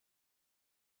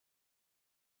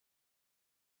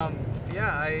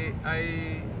Yeah,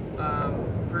 I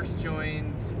first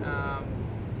joined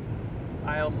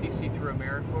ILCC through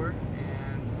AmeriCorps,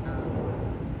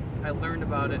 and I learned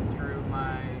about it through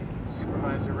my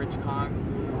supervisor, Rich Kong.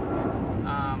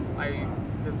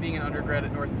 Because being an undergrad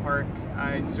at North Park,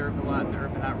 I served a lot in the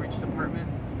Urban Outreach Department,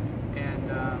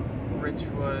 and Rich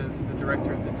was the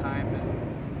director at the time,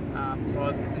 and so I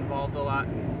was involved a lot.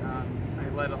 I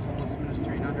led a homeless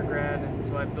ministry in undergrad, and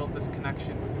so I built this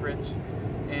connection with Rich.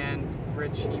 And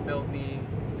Rich emailed me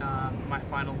my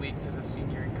final weeks as a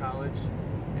senior in college,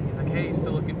 and he's like, "Hey, you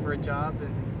still looking for a job?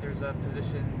 And there's a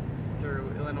position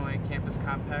through Illinois Campus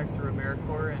Compact through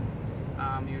AmeriCorps,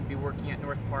 and you would be working at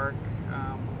North Park,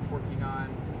 working on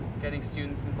getting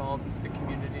students involved into the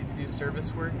community to do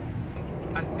service work."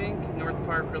 I think North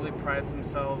Park really prides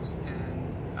themselves in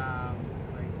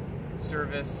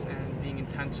service and being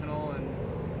intentional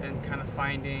and kind of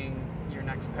finding your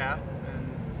next path. And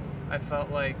I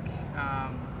felt like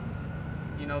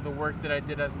the work that I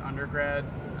did as an undergrad,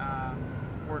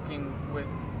 working with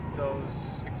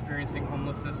those experiencing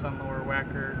homelessness on Lower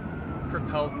Wacker,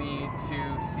 propelled me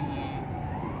to see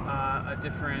a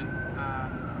different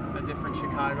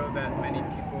Chicago that many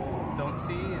people don't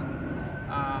see,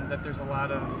 and that there's a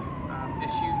lot of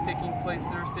issues taking place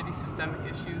in our city, systemic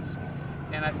issues.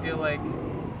 And I feel like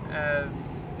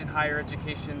as in higher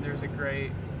education, there's a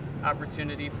great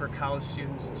opportunity for college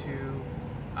students to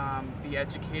be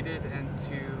educated and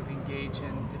to engage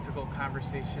in difficult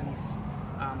conversations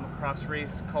across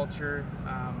race, culture,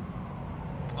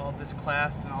 all this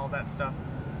class and all that stuff.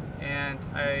 And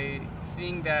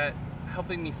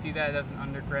helping me see that as an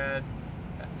undergrad,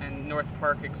 and North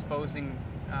Park exposing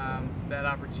that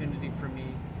opportunity for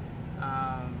me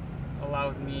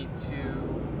allowed me to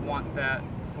want that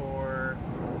for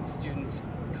students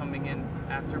coming in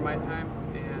after my time,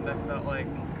 and I felt like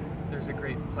there's a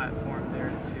great platform there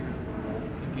to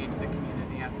engage the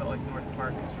community. I felt like North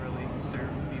Park has really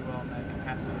served me well in that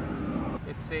capacity.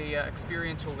 It's a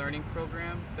experiential learning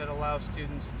program that allows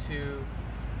students to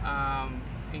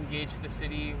engage the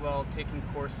city while taking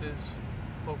courses,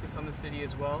 focus on the city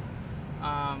as well.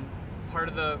 Part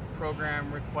of the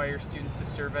program requires students to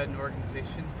serve at an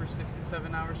organization for 6 to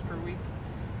 7 hours per week,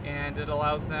 and it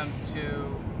allows them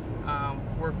to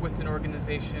work with an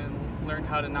organization, learn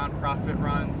how to nonprofit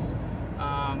runs.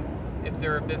 If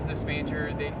they're a business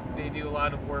major, they do a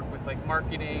lot of work with like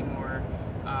marketing or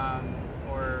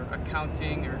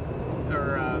accounting or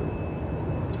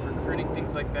recruiting,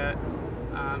 things like that.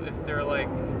 If they're like,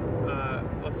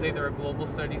 let's say they're a global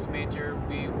studies major,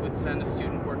 we would send a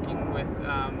student working with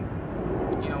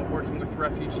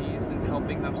refugees and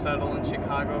helping them settle in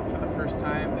Chicago for the first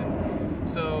time. And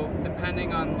so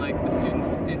depending on like the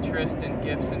student's interest and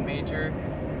gifts and major,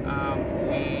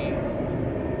 we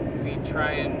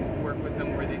try and work with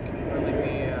them where they can really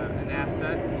be an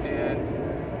asset and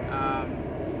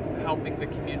helping the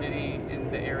community in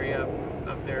the area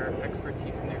of their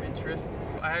expertise and their interest.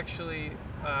 I actually,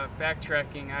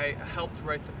 backtracking, I helped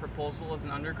write the proposal as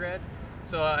an undergrad.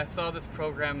 So I saw this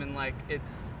program in like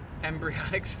its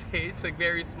embryonic stage, like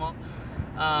very small.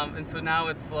 And so now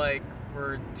it's like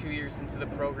we're 2 years into the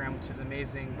program, which is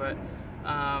amazing. But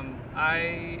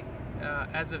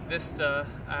as a VISTA,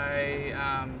 I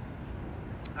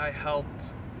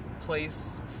helped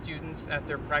place students at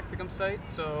their practicum site.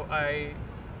 So I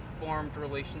formed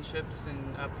relationships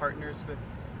and partners with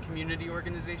community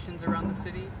organizations around the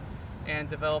city, and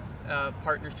developed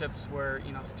partnerships where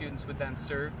students would then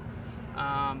serve.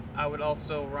 I would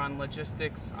also run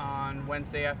logistics on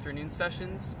Wednesday afternoon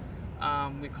sessions.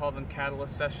 We call them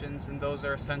catalyst sessions, and those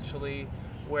are essentially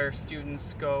where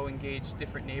students go engage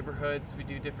different neighborhoods. We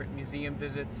do different museum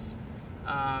visits.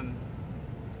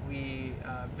 We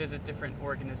visit different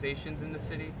organizations in the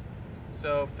city.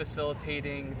 So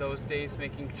facilitating those days,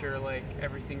 making sure like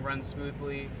everything runs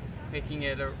smoothly, making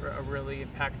it a really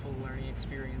impactful learning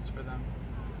experience for them.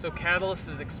 So Catalyst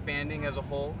is expanding as a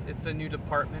whole. It's a new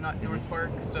department at North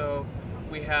Park. So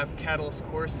we have Catalyst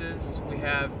courses, we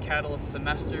have Catalyst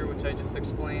semester, which I just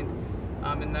explained,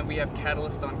 and then we have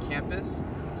Catalyst on campus.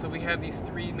 So we have these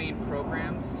three main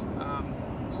programs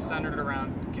centered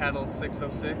around Catalyst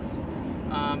 606.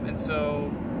 And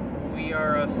so we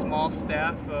are a small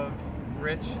staff of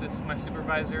Rich, this is my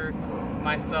supervisor,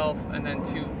 myself, and then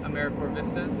 2 AmeriCorps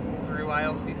Vistas through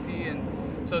ILCC, and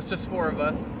so it's just 4 of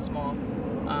us. It's small,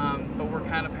 but we're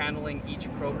kind of handling each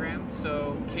program.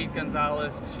 So Kate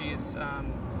Gonzalez, she's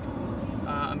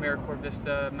AmeriCorps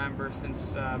Vista member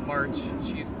since March.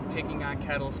 She's taking on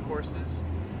Catalyst courses,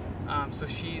 so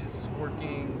she's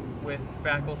working with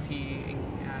faculty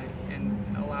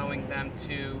and allowing them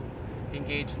to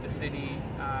engage the city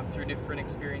through different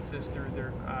experiences through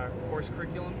their course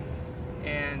curriculum.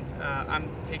 And I'm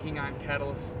taking on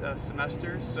Catalyst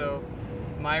semesters, so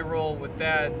my role with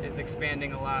that is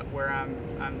expanding a lot, where I'm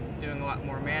doing a lot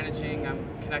more managing, I'm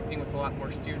connecting with a lot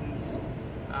more students.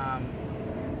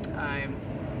 I'm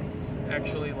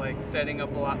actually like setting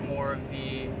up a lot more of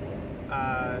the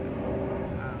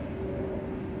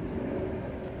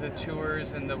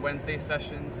tours and the Wednesday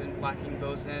sessions and blocking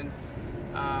those in.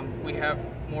 We have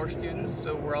more students,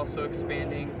 so we're also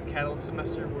expanding Catalyst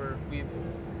semester, where we've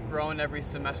grown every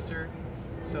semester.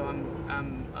 So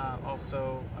I'm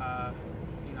also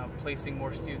placing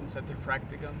more students at their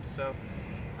practicum. So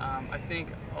I think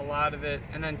a lot of it,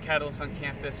 and then Catalyst on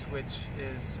Campus, which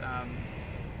is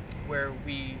where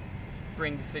we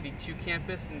bring the city to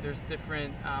campus, and there's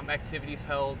different activities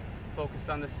held focused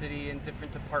on the city, and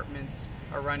different departments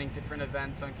are running different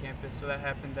events on campus. So that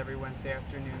happens every Wednesday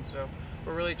afternoon. So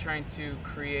we're really trying to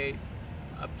create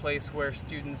a place where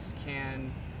students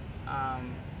can,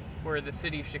 where the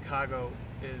city of Chicago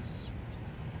is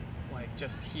like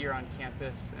just here on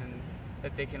campus, and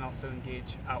that they can also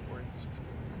engage outwards.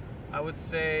 I would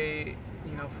say,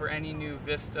 for any new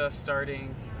VISTA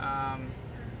starting,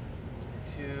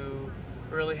 to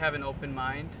really have an open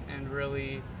mind and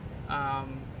really,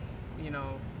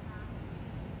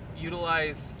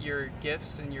 utilize your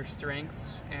gifts and your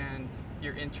strengths and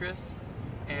your interests,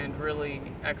 and really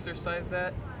exercise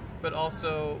that. But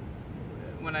also,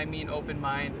 when I mean open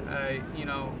mind,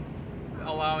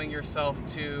 allowing yourself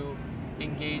to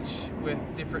engage with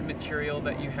different material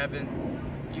that you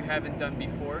haven't done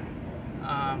before.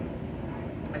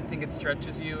 I think it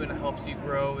stretches you and it helps you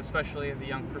grow, especially as a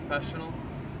young professional.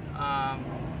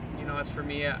 As for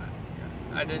me,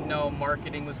 I didn't know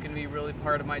marketing was going to be really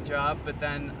part of my job, but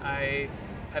then I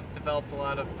have developed a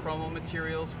lot of promo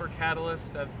materials for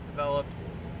Catalyst. I've developed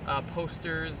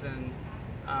posters, and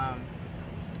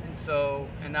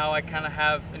now I kind of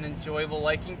have an enjoyable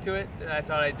liking to it that I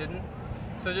thought I didn't.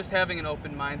 So just having an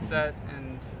open mindset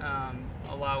and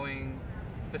allowing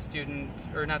the student,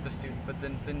 or not the student, but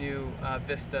the new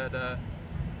VISTA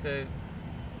to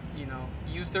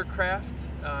use their craft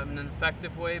in an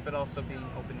effective way, but also being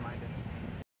open-minded.